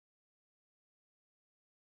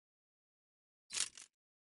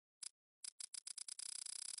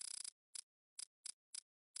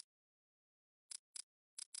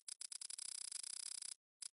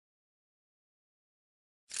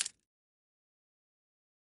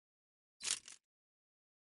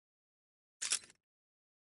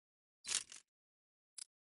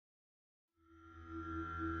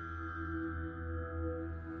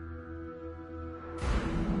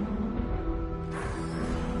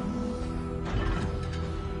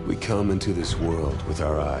We come into this world with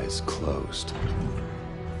our eyes closed.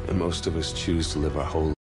 And most of us choose to live our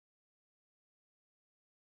whole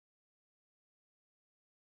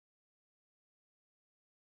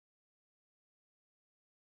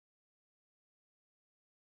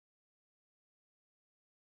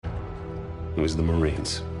It was the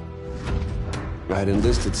Marines. I had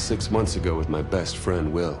enlisted 6 months ago with my best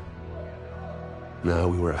friend, Will. Now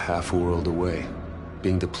we were half a world away,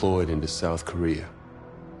 being deployed into South Korea.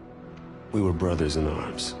 We were brothers in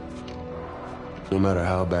arms. No matter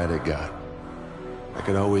how bad it got, I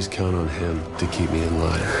could always count on him to keep me in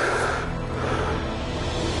line.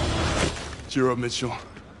 Cheer up, Mitchell.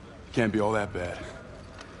 Can't be all that bad.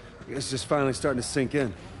 I guess it's just finally starting to sink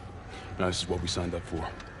in. No, this is what we signed up for.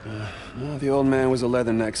 Well, the old man was a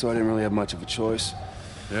leatherneck, so I didn't really have much of a choice.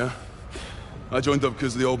 Yeah? I joined up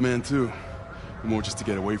because of the old man, too. More just to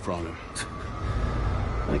get away from him.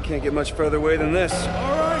 I can't get much further away than this.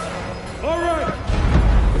 All right!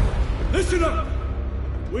 Listen up!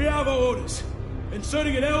 We have our orders.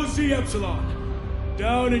 Inserting an LZ Epsilon.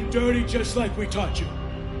 Down and dirty just like we taught you.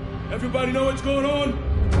 Everybody know what's going on?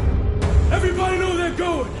 Everybody know they're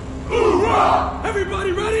going! Hoorah!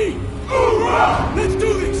 Everybody ready? Hoorah! Let's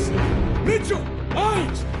do this! Mitchell!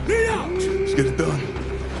 Hines! Lead out! Let's get it done.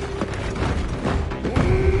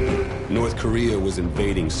 North Korea was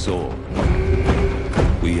invading Seoul.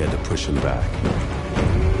 We had to push him back.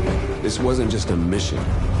 This wasn't just a mission.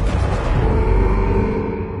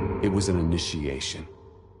 It was an initiation.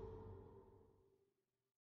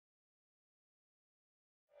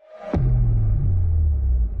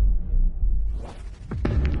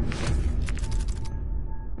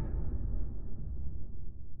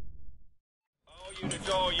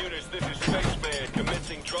 All units, this is Spaceman,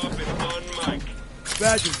 commencing dropping on mic.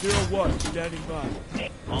 Badger 01, standing by.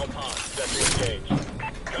 All pods, set to engage.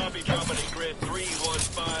 Copy, dropping in grid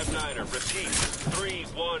 3159er. Repeat,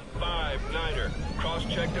 3159er.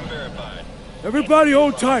 Cross-checked and verified. Everybody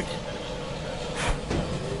hold tight.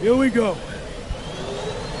 Here we go.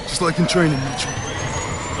 Just like in training, Mitchell.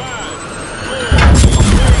 5, 4,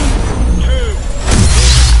 3, 2,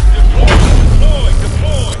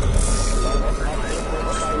 deploy.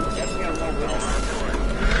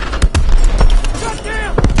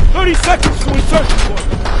 30 seconds to insertion point.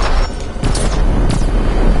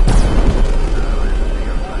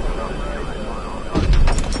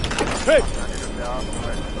 Hey!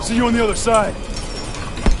 See you on the other side.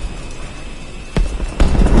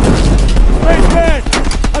 Hey, man!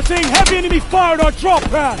 I'm seeing heavy enemy fire at our drop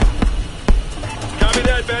pad! Copy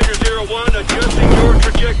that, Badger 01, adjusting your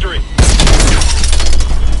trajectory.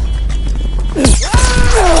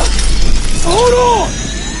 Hold on!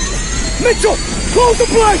 Mitchell! Close the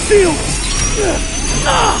black shield!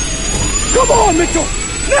 Come on, Mitchell!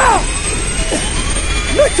 Now!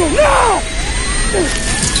 Mitchell, now!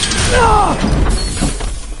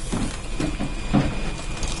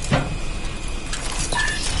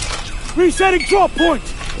 Resetting drop point!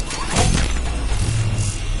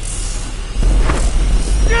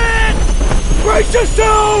 Brace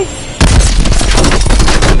yourselves!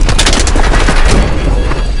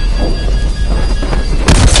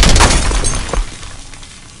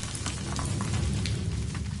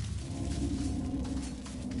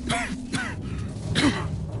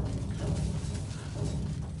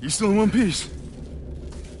 You still in one piece?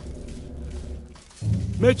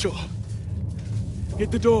 Mitchell,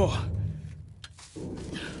 hit the door.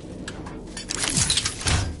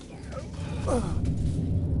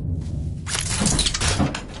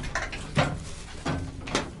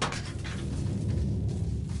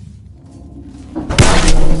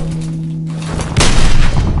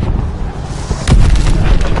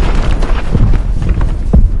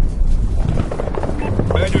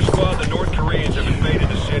 Badger Squad, the North Koreans have invaded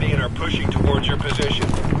the city and are pushing towards your position.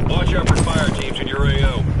 Watch out for fire teams in your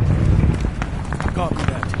AO. Copy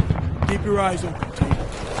that. Keep your eyes open, team.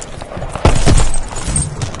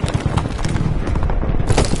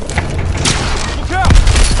 Look out!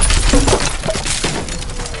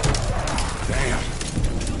 Damn.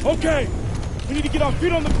 Okay, we need to get our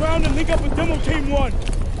feet on the ground and link up with Demo Team 1.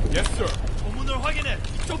 Yes, sir. 문을 확인해.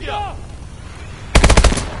 이쪽이야.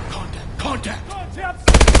 Contact.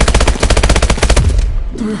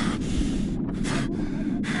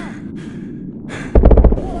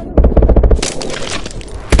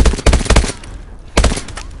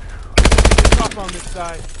 Drop on this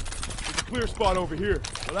side. There's a clear spot over here.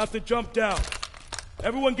 We'll have to jump down.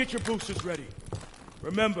 Everyone get your boosters ready.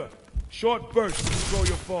 Remember, short bursts to slow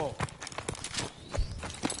your fall.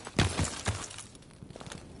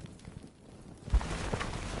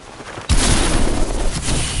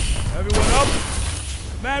 Everyone up?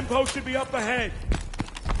 Man post should be up ahead.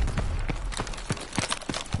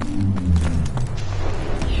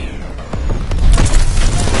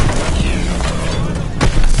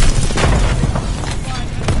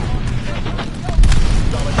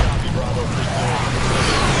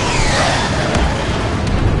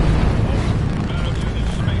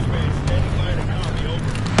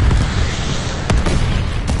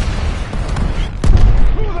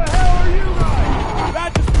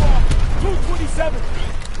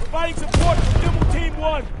 Providing support for Dibble Team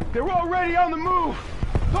 1. They're already on the move.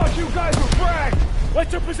 Thought you guys were fragged.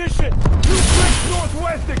 What's your position? 2 bricks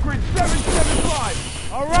northwest at grid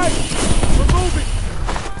 775. All right, we're moving.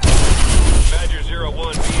 Badger 01,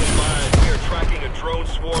 be advised. We are tracking a drone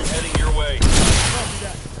swarm heading your way. Copy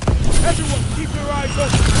that. Everyone, keep your eyes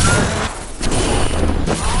open.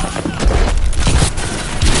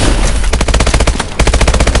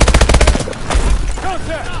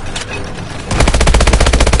 Contact!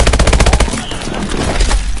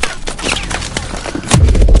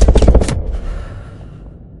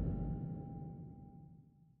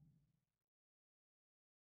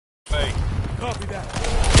 Copy that.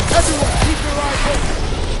 Everyone, keep your eyes open.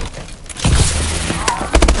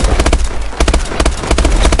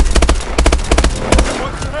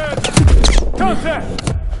 What's ahead? Contact!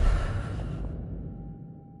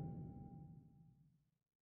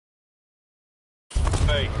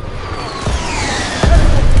 Hey.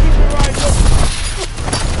 Everyone, keep your eyes open.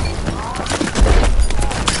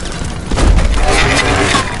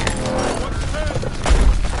 What's ahead?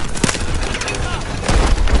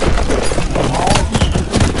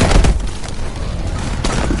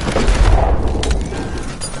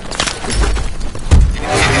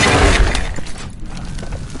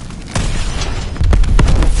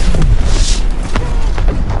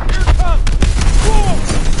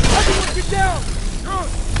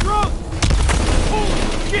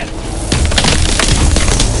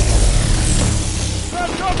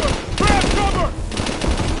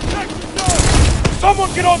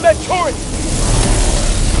 Someone get on that turret!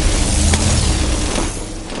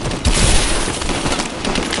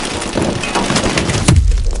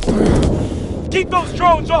 Keep those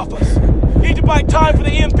drones off us! Need to buy time for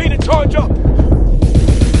the EMP to charge up! Hit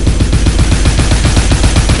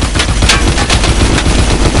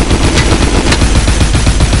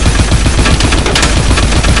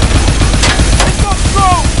those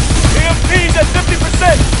drones! EMP's at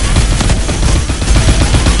 50%!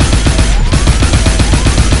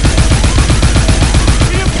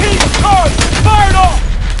 Fired off!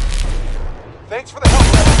 Thanks for the help,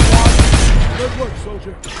 Good work,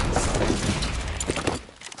 soldier.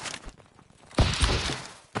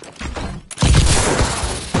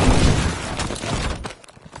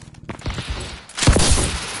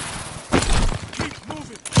 Keep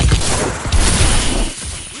moving.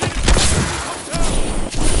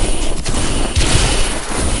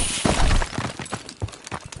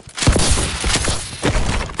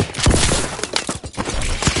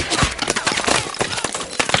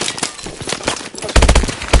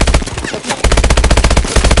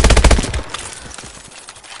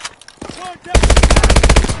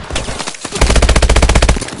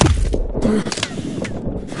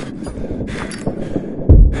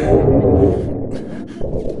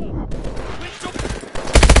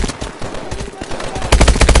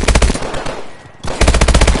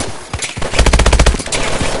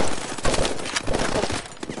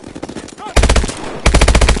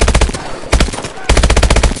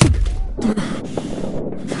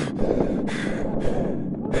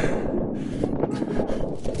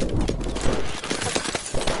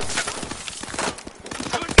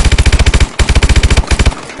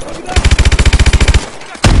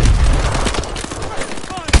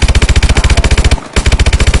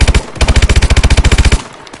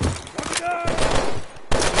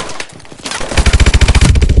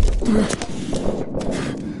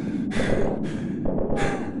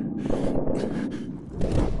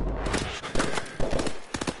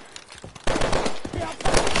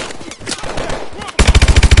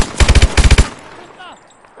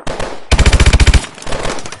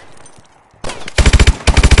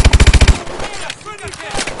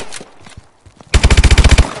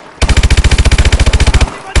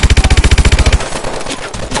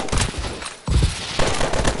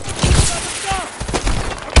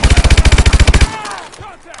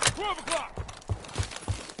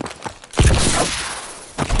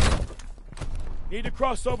 Need to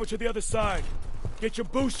cross over to the other side. Get your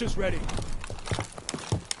boosters ready.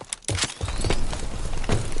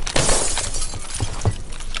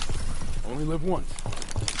 Only live once.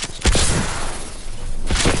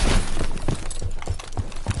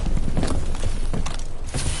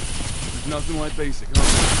 Nothing like basic, huh?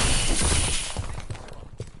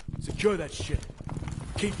 Secure that shit.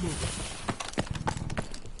 Keep moving.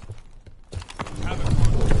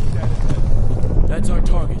 That's our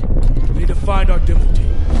target. We need to find our demo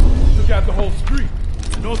team. Took out the whole street.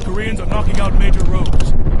 The North Koreans are knocking out major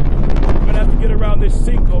roads. We're gonna have to get around this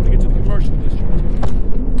sinkhole to get to the commercial district.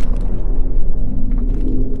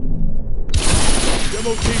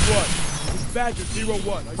 Demo Team 1. This is Badger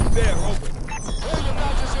 01. Are you there? Over. Hear you,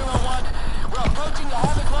 Badger 01. We're approaching the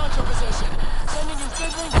Havoc launcher position. Sending you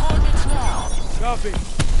fiddling coordinates now. Copy.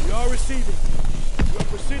 We are receiving. We're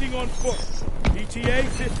proceeding on foot. ETA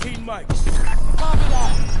 15 mics. Copy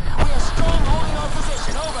that. We are strong holding our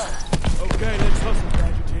position. Over. Okay, let's hustle,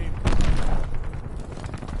 Badger Team.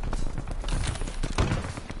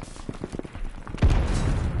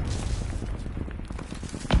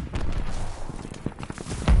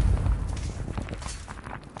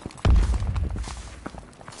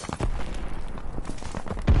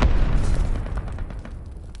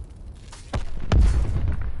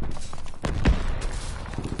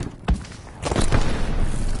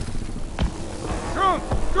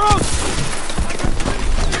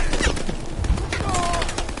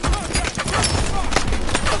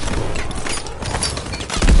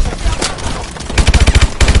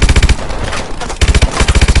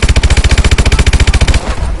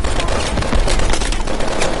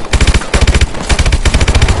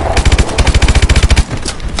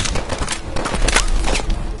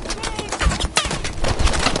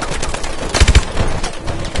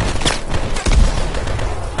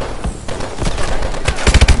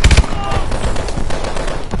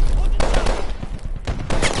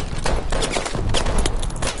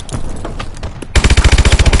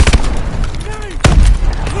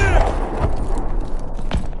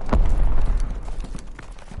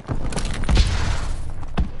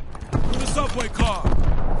 Subway car! They're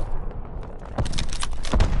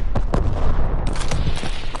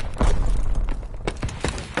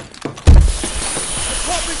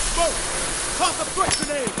popping smoke! Toss a brick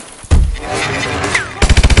grenade!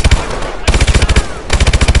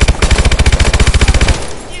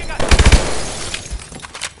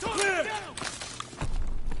 Clear!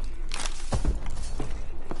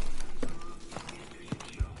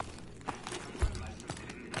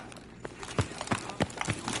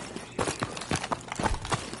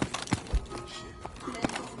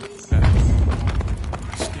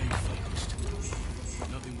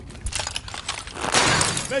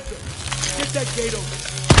 Metro, get that gate open.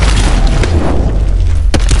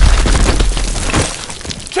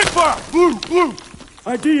 Check fire! Blue!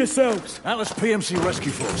 ID yourselves. Atlas PMC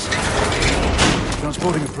Rescue Force.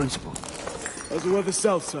 Transporting a principal. How's the weather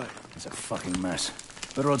south side? It's a fucking mess.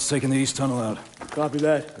 Better odds taking the east tunnel out. Copy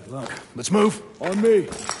that. Good luck. Let's move. On me.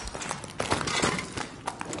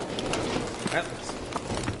 Atlas.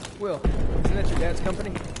 Will, isn't that your dad's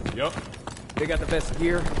company? Yup. They got the best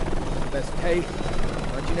gear, the best pay.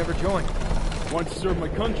 Why'd you never join? Wanted to serve my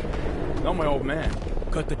country. Not my old man.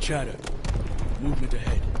 Cut the chatter. Movement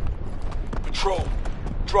ahead. Patrol.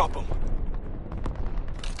 Drop him.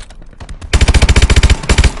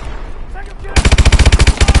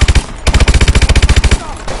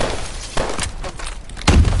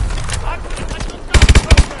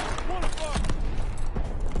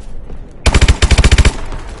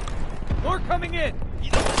 More coming in!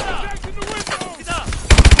 Back in the window!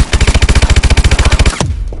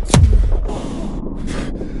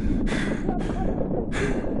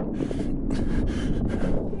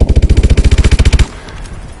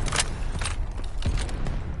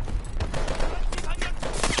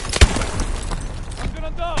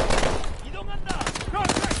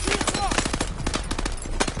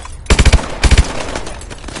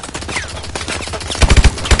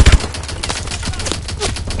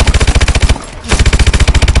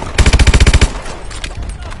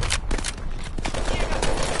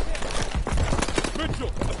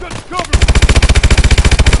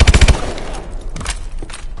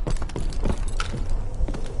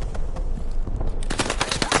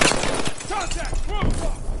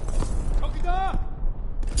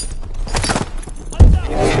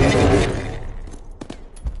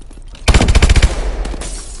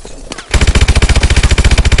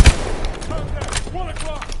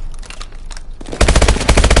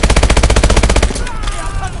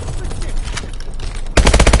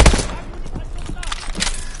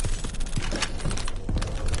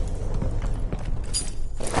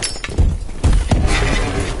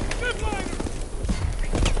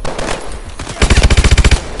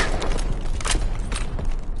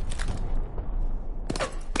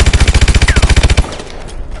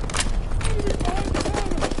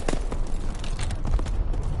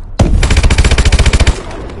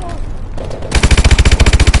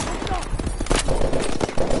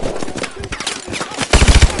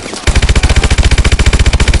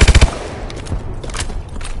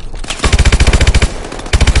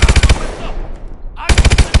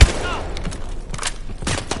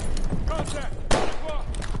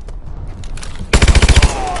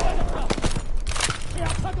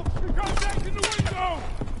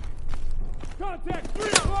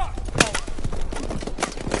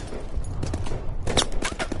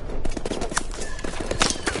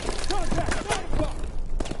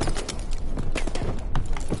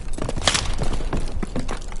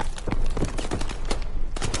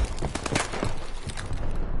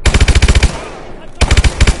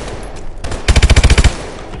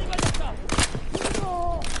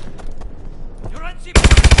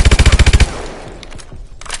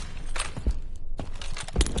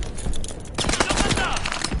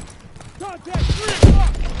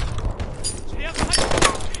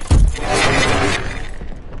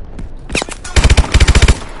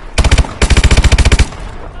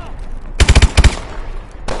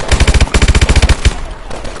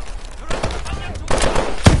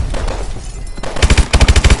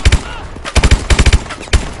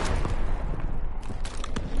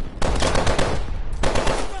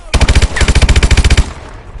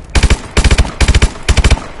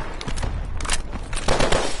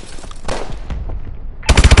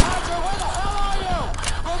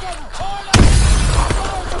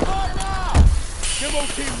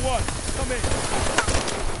 Team 1, come in.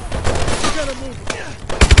 We gotta move.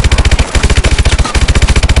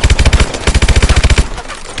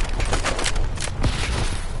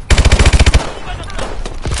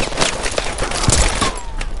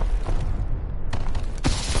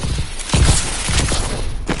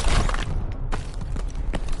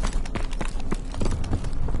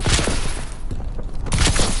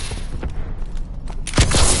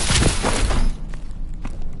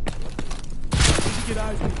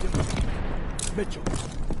 Mitchell,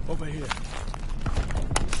 over here.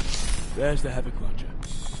 There's the Havoc launcher.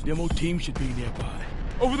 Demo team should be nearby.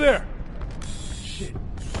 Over there! Shit.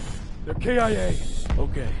 They're KIA.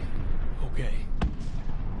 Okay.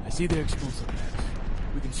 I see their explosive packs.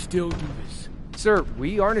 We can still do this. Sir,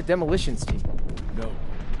 we aren't a demolitions team. No,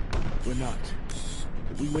 we're not.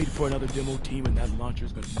 If we wait for another demo team and that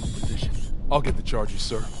launcher's gonna move position. I'll get the charges,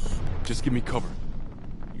 sir. Just give me cover.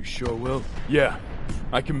 You sure will? Yeah,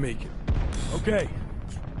 I can make it. Okay.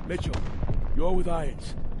 Mitchell, you're with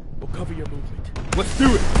Irons. We'll cover your movement. Let's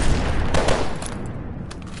do it!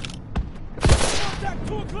 Contact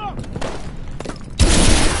 2 o'clock!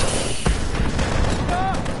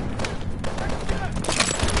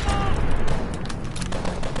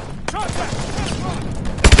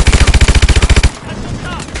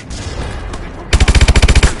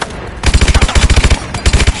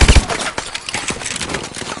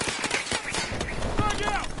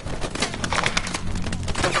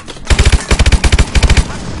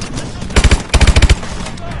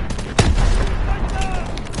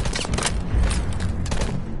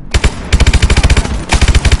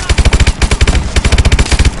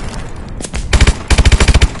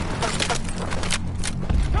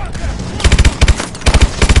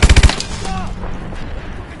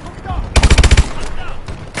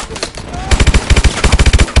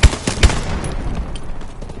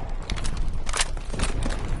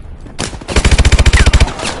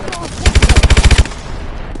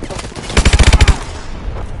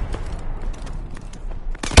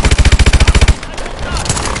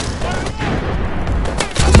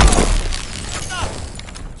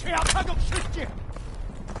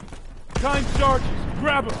 Time charges.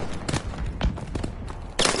 Grab him.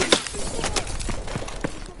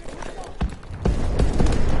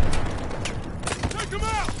 Take him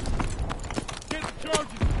out. Get the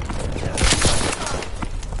charges.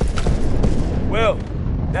 Well,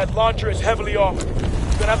 that launcher is heavily armored.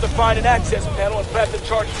 We're gonna have to find an access panel and plant the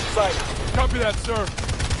charges inside it. Copy that, sir.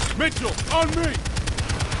 Mitchell, on me!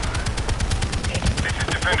 This is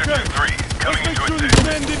Defender 2-3, coming Let's make into sure assist. these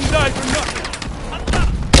men didn't die for nothing!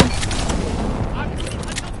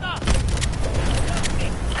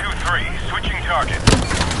 2-3, switching target.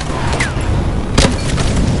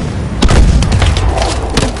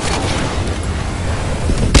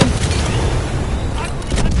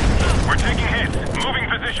 We're taking hits. Moving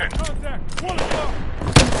position. Contact! 1 o'clock!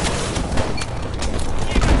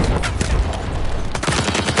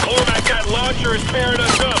 Cormac, that launcher is tearing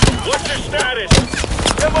us up. What's your status?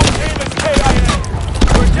 Demo team is KIA.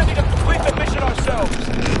 We're attempting to complete the mission ourselves.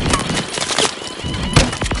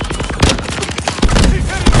 He's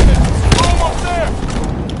hitting us! We're almost there!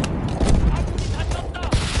 Contact! 7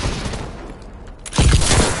 o'clock!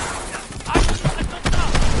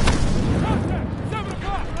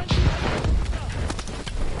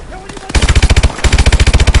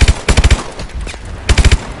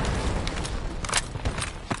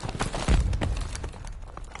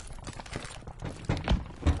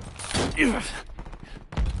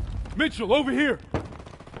 Mitchell, over here!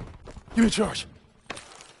 Give me a charge.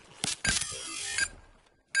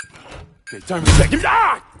 Okay, time to set. Give me.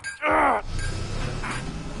 Ah! Ah!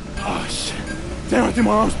 Oh, shit. Damn, I think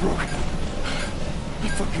my arm's broke.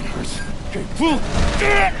 It fucking hurts. Okay, pull.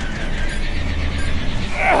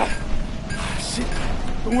 Shit.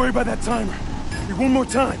 Don't worry about that timer. Okay, one more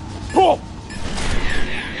time. Pull!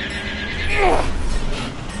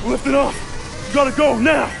 Lift it off. You gotta go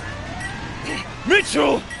now.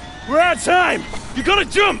 Mitchell! We're out of time! You gotta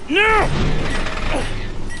jump now!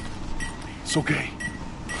 It's okay.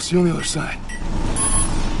 I'll see you on the other side.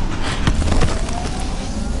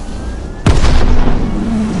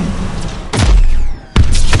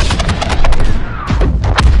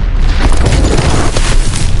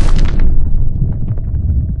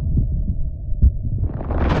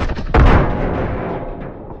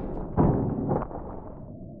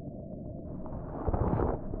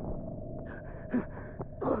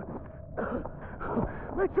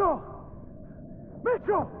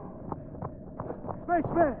 Mitchell!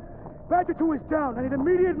 Spaceman! Badger 2 is down. I need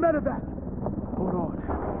immediate medevac. Hold on.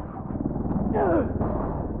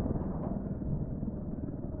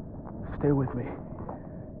 Stay with me.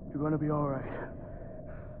 You're gonna be all right.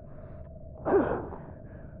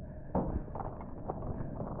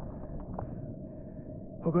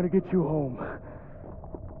 We're gonna get you home.